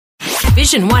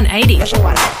Vision 180.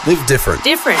 Live different.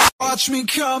 Different. Watch me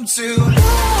come to life.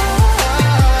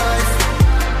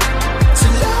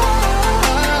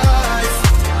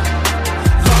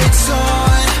 Lights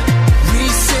on,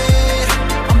 reset.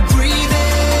 I'm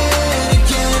breathing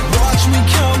again. Watch me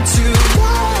come to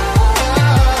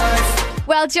life.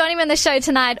 Well, joining me on the show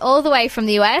tonight, all the way from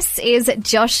the US, is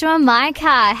Joshua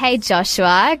Micah. Hey,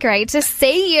 Joshua. Great to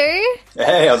see you.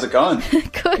 Hey, how's it going?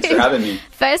 Good. Thanks for having me.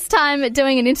 First time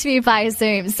doing an interview via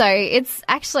Zoom. So it's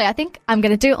actually, I think I'm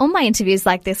going to do all my interviews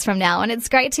like this from now on. It's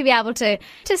great to be able to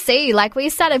see you. Like, we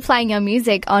started playing your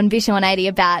music on Vision 180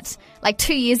 about like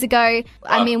 2 years ago. Wow.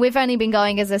 I mean, we've only been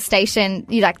going as a station,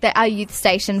 our youth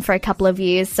station, for a couple of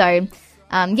years. So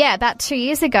about 2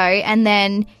 years ago, and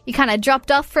then you kind of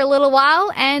dropped off for a little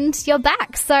while and you're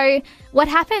back. So what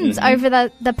happened over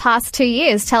the past 2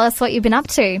 years? Tell us what you've been up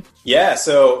to. Yeah,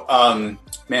 so,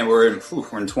 man, we're in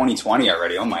 2020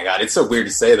 already. Oh my God, it's so weird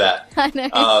to say that. I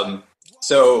know.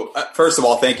 First of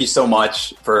all, thank you so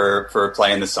much for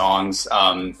playing the songs.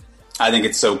 I think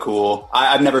it's so cool.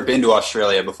 I've never been to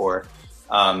Australia before,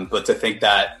 but to think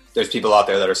that there's people out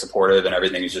there that are supportive and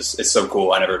everything is it's so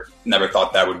cool. I never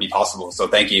thought that would be possible. So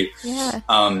thank you. Yeah.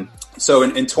 So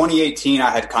in 2018,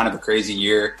 I had kind of a crazy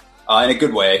year in a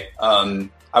good way. I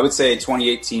would say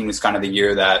 2018 was kind of the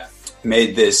year that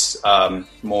made this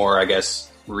more, I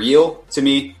guess, real to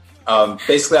me.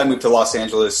 Basically, I moved to Los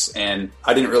Angeles and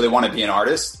I didn't really want to be an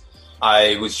artist.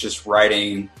 I was just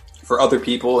writing for other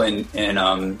people and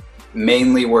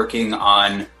mainly working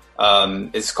on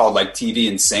it's called like TV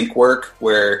and sync work,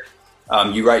 where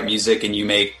you write music and you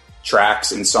make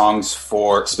tracks and songs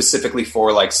specifically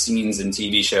for like scenes in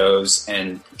TV shows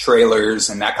and trailers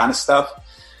and that kind of stuff.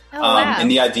 Oh, wow. And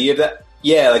the idea of that,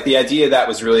 the idea of that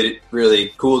was really,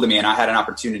 really cool to me. And I had an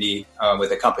opportunity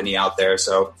with a company out there.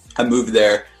 So I moved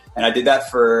there and I did that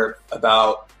for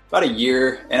about a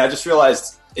year. And I just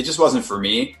realized it just wasn't for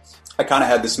me. I kind of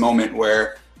had this moment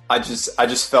where I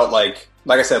just felt like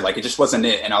I said, like, it just wasn't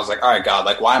it. And I was like, all right, God,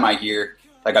 like, why am I here?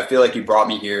 Like, I feel like you brought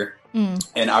me here.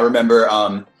 And I remember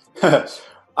I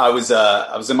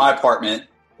was in my apartment,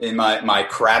 in my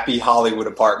crappy Hollywood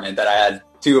apartment that I had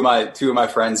two of my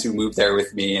friends who moved there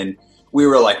with me. And we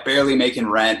were like barely making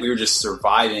rent. We were just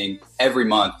surviving every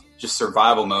month, just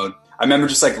survival mode. I remember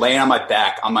just like laying on my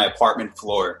back on my apartment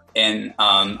floor. And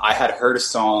I had heard a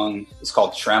song. It's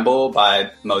called Tremble by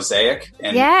Mosaic.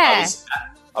 And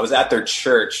I was at their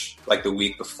church like the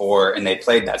week before and they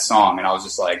played that song and I was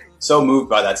just like so moved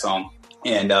by that song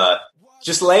and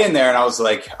just laying there and I was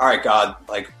like, all right, God,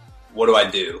 like, what do I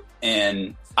do?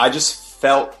 And I just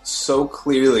felt so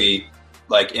clearly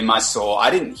like in my soul.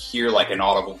 I didn't hear like an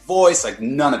audible voice, like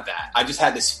none of that. I just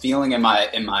had this feeling in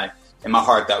my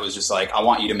heart that was just like, I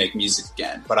want you to make music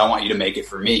again, but I want you to make it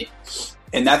for me.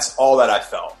 And that's all that I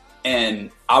felt. And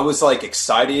I was like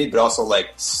excited, but also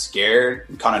like scared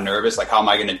and kind of nervous. Like, how am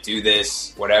I going to do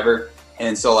this? Whatever.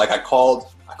 And so like I called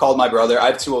my brother. I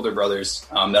have two older brothers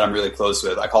that I'm really close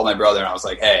with. I called my brother and I was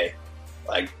like, hey,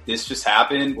 like this just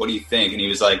happened. What do you think? And he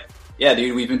was like, yeah,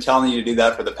 dude, we've been telling you to do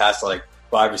that for the past like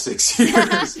 5 or 6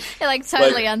 years. You're like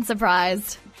totally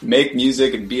unsurprised. Make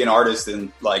music and be an artist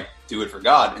and like do it for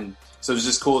God. And so it was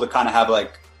just cool to kind of have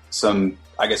like some,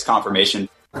 I guess, confirmation.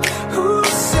 Who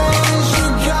says you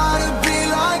gotta be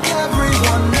like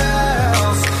everyone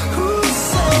else? Who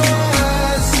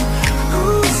says?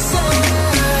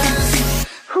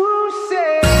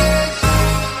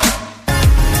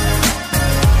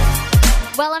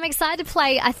 Well, I'm excited to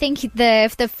play, I think,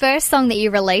 the first song that you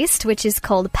released, which is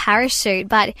called Parachute.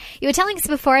 But you were telling us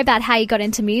before about how you got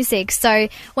into music. So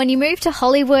when you moved to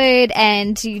Hollywood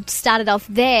and you started off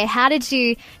there, how did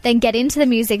you then get into the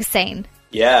music scene?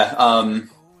 Yeah,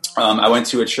 I went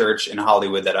to a church in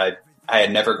Hollywood that I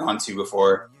had never gone to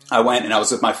before. I went and I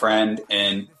was with my friend,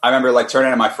 and I remember like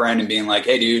turning to my friend and being like,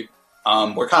 hey dude,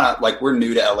 we're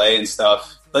new to LA and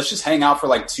stuff. Let's just hang out for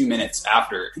like 2 minutes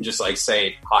after and just like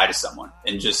say hi to someone.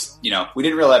 And just, we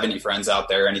didn't really have any friends out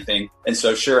there or anything. And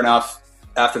so sure enough,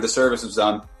 after the service was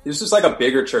done, it was just like a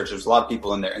bigger church. There's a lot of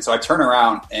people in there. And so I turn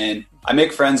around and I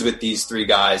make friends with these 3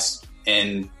 guys,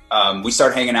 and we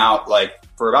start hanging out like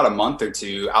for about a month or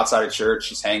 2 outside of church,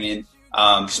 just hanging,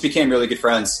 just became really good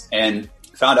friends, and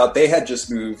found out they had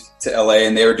just moved to LA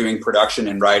and they were doing production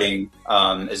and writing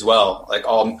as well, like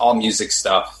all music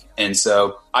stuff. And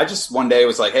so I just one day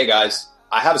was like, hey guys,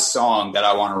 I have a song that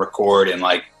I want to record and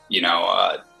like,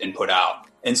 and put out.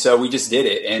 And so we just did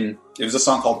it. And it was a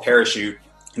song called Parachute.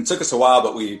 It took us a while,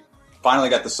 but we finally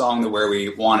got the song to where we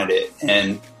wanted it.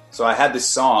 And so I had this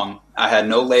song. I had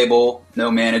no label, no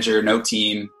manager, no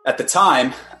team. At the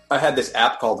time, I had this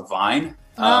app called Vine.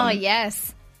 Oh,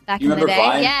 yes. back You in the remember day.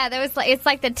 Vine? Yeah, there was it's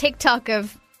like the TikTok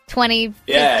of 2015.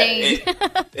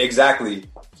 Yeah, exactly.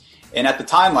 And at the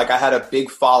time, like I had a big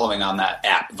following on that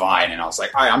app Vine, and I was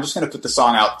like, all right, I'm just going to put the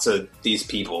song out to these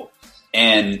people.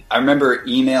 And I remember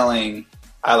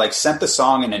I like sent the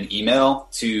song in an email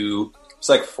to it's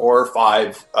like 4 or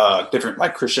 5 different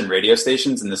like Christian radio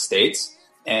stations in the States.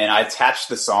 And I attached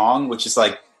the song, which is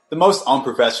like the most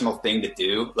unprofessional thing to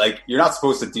do. Like you're not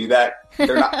supposed to do that.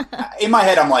 They're not in my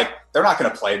head. I'm like, they're not going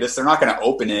to play this. They're not going to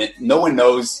open it. No one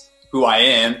knows who I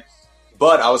am.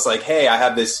 But I was like, hey, I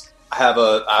have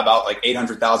about like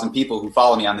 800,000 people who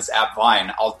follow me on this app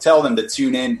Vine. I'll tell them to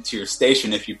tune in to your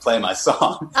station if you play my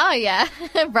song. Oh yeah,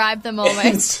 bribe them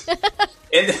almost.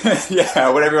 And yeah,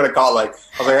 whatever you want to call it. Like,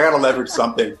 I was like, I got to leverage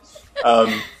something.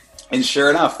 And sure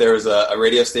enough, there was a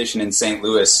radio station in St.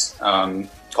 Louis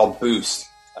called Boost,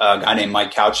 a guy named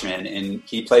Mike Couchman, and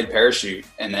he played Parachute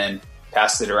and then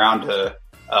passed it around to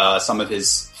some of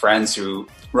his friends who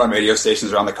run radio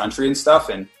stations around the country and stuff.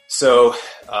 And so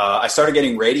I started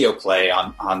getting radio play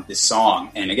on this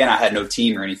song. And again, I had no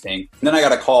team or anything. And then I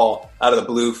got a call out of the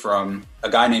blue from a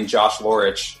guy named Josh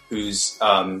Lorich, who's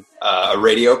a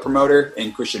radio promoter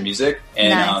in Christian music.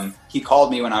 And Nice. He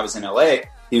called me when I was in LA.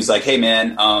 He was like, hey,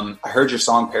 man, I heard your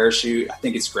song Parachute. I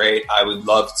think it's great. I would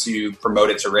love to promote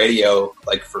it to radio,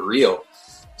 like for real.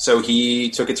 So he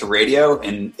took it to radio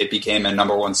and it became a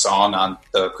 #1 song on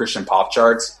the Christian pop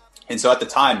charts. And so at the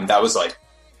time, that was like,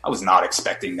 I was not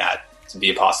expecting that to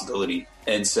be a possibility.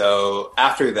 And so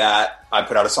after that, I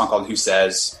put out a song called Who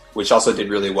Says, which also did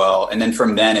really well. And then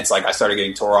from then, it's like I started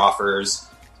getting tour offers,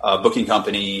 booking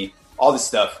company, all this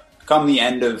stuff. Come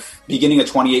the beginning of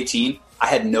 2018, I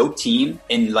had no team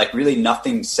and like really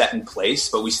nothing set in place,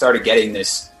 but we started getting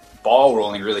this ball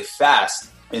rolling really fast.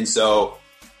 And so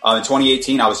in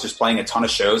 2018, I was just playing a ton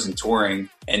of shows and touring.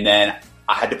 And then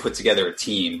I had to put together a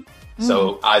team.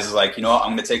 So I was like, you know what,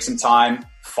 I'm going to take some time,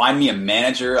 find me a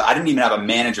manager. I didn't even have a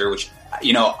manager, which,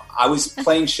 you know, I was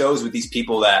playing shows with these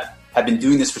people that have been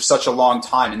doing this for such a long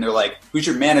time. And they're like, who's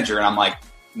your manager? And I'm like,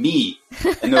 me.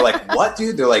 And they're like, what,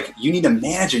 dude? They're like, you need a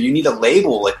manager. You need a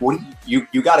label. Like, what? You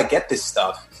got to get this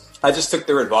stuff. I just took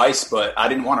their advice, but I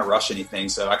didn't want to rush anything.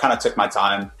 So I kind of took my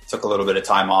time, took a little bit of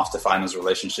time off to find those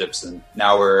relationships. And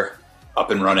now we're up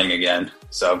and running again.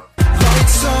 So.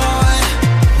 Lights on,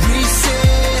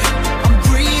 reset, I'm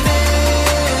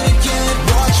breathing again.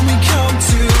 Watch me come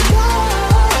to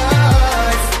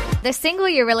life. The single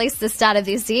you released the start of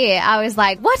this year, I was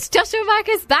like, what? Joshua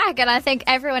Marcus back? And I think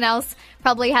everyone else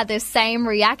probably had the same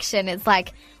reaction. It's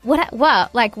like,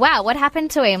 what, like, wow, what happened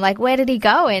to him? Like, where did he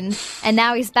go? And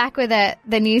now he's back with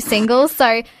the new single.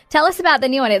 So tell us about the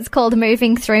new one. It's called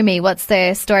Moving Through Me. What's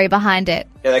the story behind it?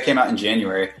 Yeah, that came out in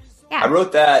January. Yeah. I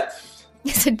wrote that.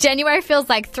 So January feels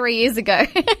like 3 years ago.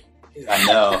 I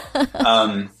know.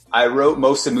 I wrote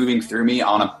most of Moving Through Me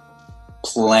on a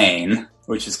plane,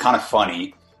 which is kind of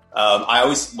funny.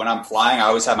 When I'm flying, I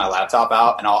always have my laptop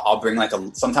out, and I'll bring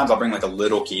sometimes I'll bring like a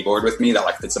little keyboard with me that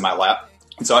like fits in my lap.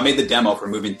 And so I made the demo for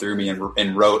Moving Through Me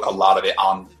and wrote a lot of it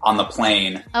on the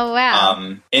plane. Oh, wow.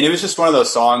 And it was just one of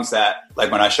those songs that,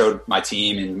 like, when I showed my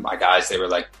team and my guys, they were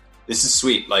like, this is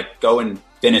sweet. Like, go and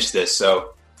finish this.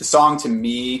 So the song to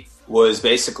me was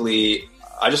basically,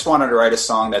 I just wanted to write a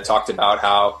song that talked about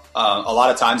how a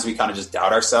lot of times we kind of just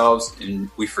doubt ourselves and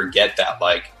we forget that,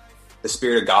 like, the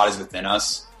Spirit of God is within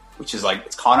us, which is like,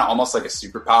 it's kind of almost like a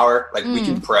superpower. Like, we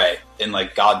can pray and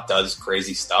like God does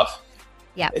crazy stuff.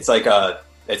 Yeah. It's like a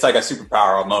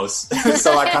superpower almost.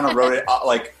 So I kind of wrote it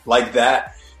like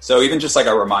that. So even just like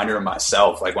a reminder of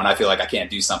myself, like when I feel like I can't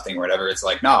do something or whatever, it's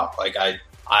like, no, like I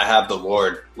have the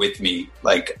Lord with me.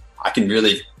 Like I can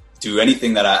really do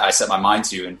anything that I set my mind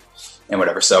to and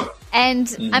whatever. So,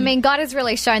 and I mean, God has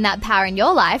really shown that power in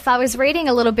your life. I was reading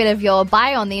a little bit of your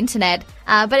bio on the internet,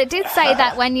 but it did say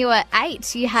that when you were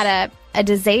 8, you had a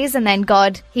disease and then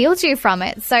God healed you from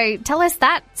it. So tell us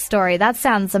that story. That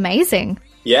sounds amazing.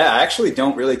 Yeah, I actually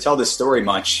don't really tell this story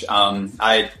much.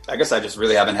 I guess I just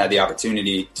really haven't had the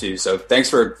opportunity to. So thanks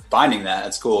for finding that.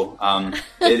 That's cool.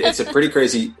 It's a pretty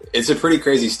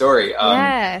crazy story.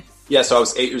 Yeah. So I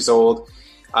was 8 years old.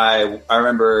 I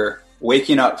remember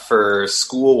waking up for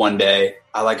school one day.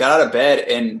 I like got out of bed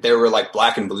and there were like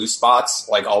black and blue spots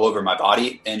like all over my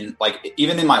body and like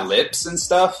even in my lips and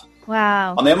stuff.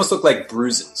 Wow. They almost looked like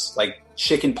bruises, like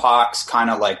chicken pox,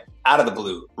 kind of like out of the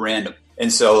blue, random.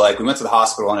 And so like we went to the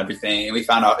hospital and everything and we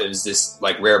found out it was this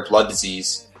like rare blood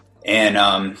disease. And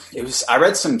I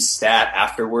read some stat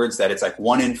afterwards that it's like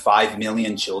 1 in 5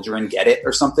 million children get it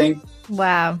or something.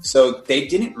 Wow. So they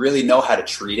didn't really know how to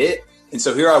treat it. And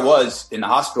so here I was in the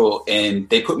hospital, and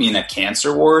they put me in a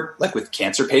cancer ward, like with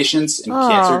cancer patients and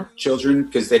cancer children,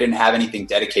 because they didn't have anything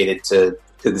dedicated to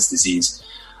this disease.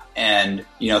 And,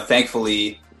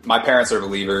 thankfully, my parents are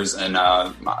believers, and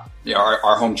our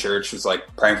home church was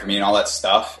like praying for me and all that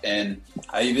stuff. And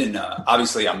I even,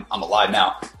 obviously, I'm alive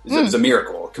now. It was a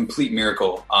miracle, a complete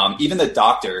miracle. Even the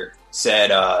doctor said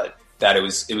that it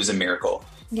was a miracle.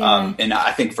 Yeah. And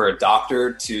I think for a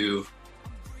doctor to,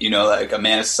 like a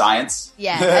man of science,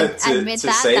 to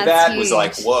say that was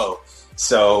like, whoa.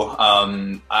 So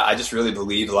I just really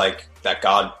believe like that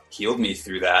God healed me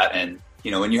through that. And,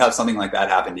 when you have something like that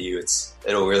happen to you,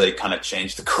 it'll really kind of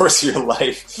change the course of your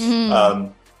life.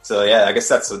 Mm-hmm. So yeah, I guess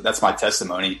that's my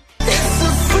testimony. It's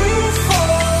a free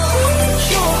fall,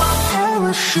 you're my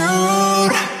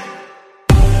parachute.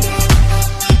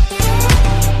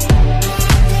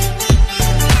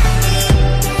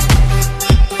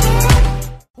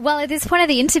 Well, at this point of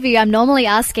the interview, I'm normally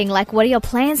asking, like, what are your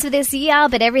plans for this year?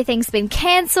 But everything's been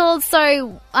cancelled.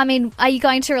 So, I mean, are you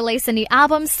going to release a new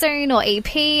album soon or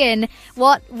EP? And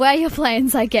what were your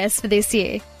plans, I guess, for this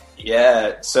year?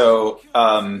 Yeah. So,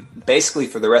 basically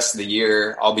for the rest of the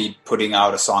year, I'll be putting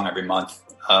out a song every month.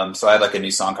 So I have like a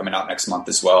new song coming out next month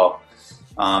as well.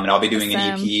 And I'll be doing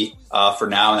an EP for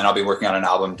now, and then I'll be working on an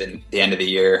album at the end of the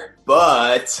year.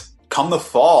 But come the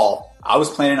fall, I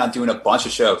was planning on doing a bunch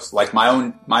of shows, like my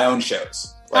own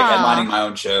shows, like headlining my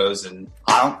own shows, and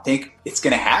I don't think it's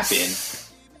going to happen.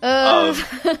 It's so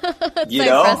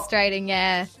frustrating,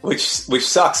 yeah. Which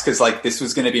sucks, because like this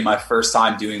was going to be my first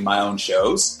time doing my own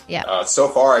shows. Yeah. So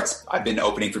far, I've been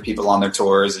opening for people on their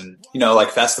tours and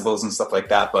like festivals and stuff like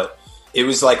that. But it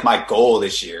was like my goal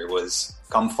this year was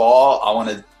come fall, I want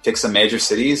to pick some major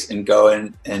cities and go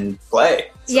and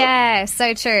play. So. Yeah,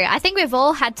 so true. I think we've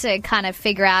all had to kind of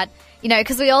figure out,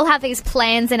 because we all have these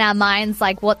plans in our minds,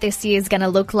 like what this year is going to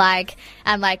look like.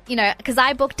 And like, because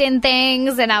I booked in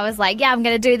things and I was like, yeah, I'm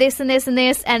going to do this and this and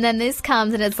this. And then this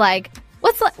comes and it's like,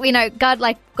 God,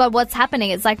 what's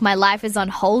happening? It's like my life is on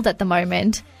hold at the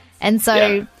moment. And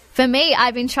so for me,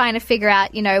 I've been trying to figure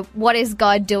out, what is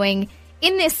God doing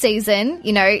in this season?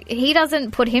 He doesn't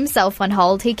put himself on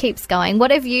hold. He keeps going. What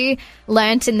have you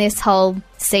learnt in this whole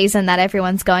season that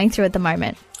everyone's going through at the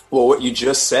moment? Well, what you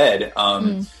just said,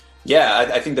 yeah,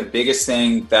 I think the biggest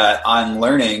thing that I'm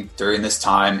learning during this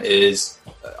time is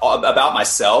about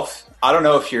myself. I don't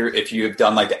know if you've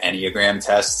done like the Enneagram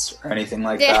tests or anything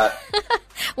like that.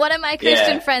 One of my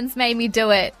Christian friends made me do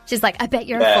it. She's like, I bet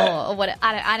you're a 4 or what.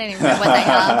 I don't even know what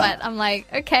they are, but I'm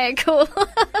like, okay, cool.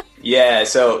 Yeah.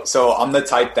 So I'm the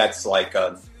type that's like,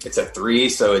 it's a 3.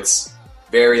 So it's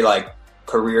very like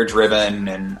career driven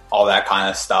and all that kind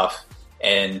of stuff.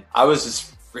 And I was just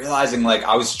realizing like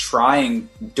I was trying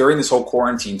during this whole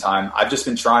quarantine time, I've just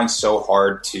been trying so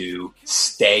hard to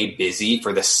stay busy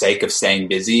for the sake of staying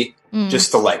busy,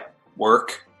 just to like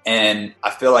work. And I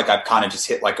feel like I've kind of just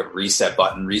hit like a reset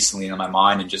button recently in my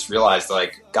mind and just realized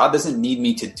like God doesn't need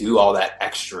me to do all that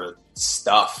extra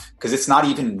stuff because it's not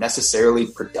even necessarily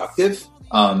productive.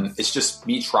 It's just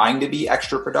me trying to be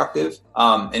extra productive.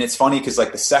 And it's funny because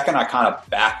like the second I kind of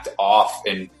backed off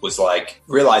and was like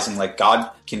realizing like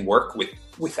God can work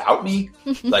without me,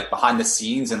 like behind the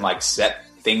scenes and like set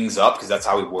things up because that's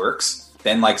how he works.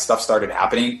 Then like stuff started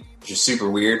happening, which is super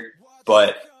weird.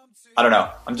 But I don't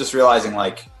know. I'm just realizing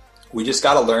like we just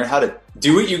got to learn how to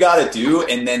do what you got to do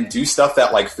and then do stuff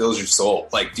that like fills your soul.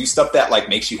 Like do stuff that like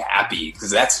makes you happy because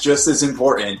that's just as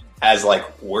important as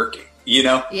like working,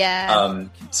 Yeah.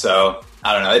 So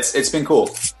I don't know. It's been cool.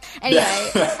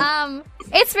 Anyway,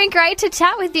 it's been great to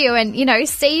chat with you and,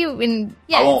 see you in...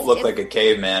 Yeah, I won't look like a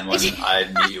caveman when I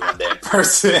meet you one day in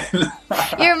person.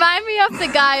 You remind me of the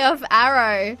guy of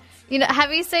Arrow.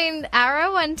 Have you seen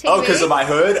Arrow on TV? Oh, because of my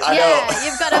hood? I know.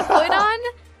 You've got a hood on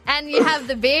and you have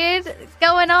the beard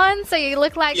going on, so you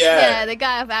look like the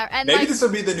guy of Arrow. And maybe this will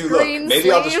be the new look.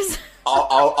 Maybe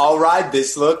I'll ride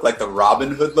this look, like the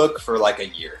Robin Hood look, for like a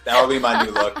year. That'll be my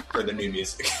new look for the new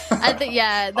music. I think,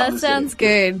 that sounds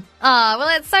good. Well,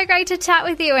 it's so great to chat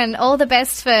with you and all the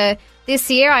best for this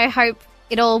year. I hope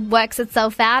it all works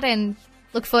itself out and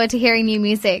look forward to hearing new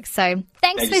music. So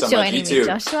thanks for joining me,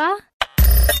 Joshua.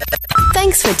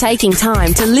 Thanks for taking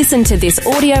time to listen to this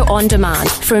audio on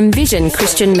demand from Vision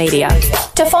Christian Media.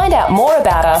 To find out more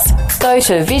about us, go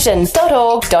to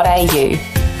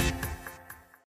vision.org.au.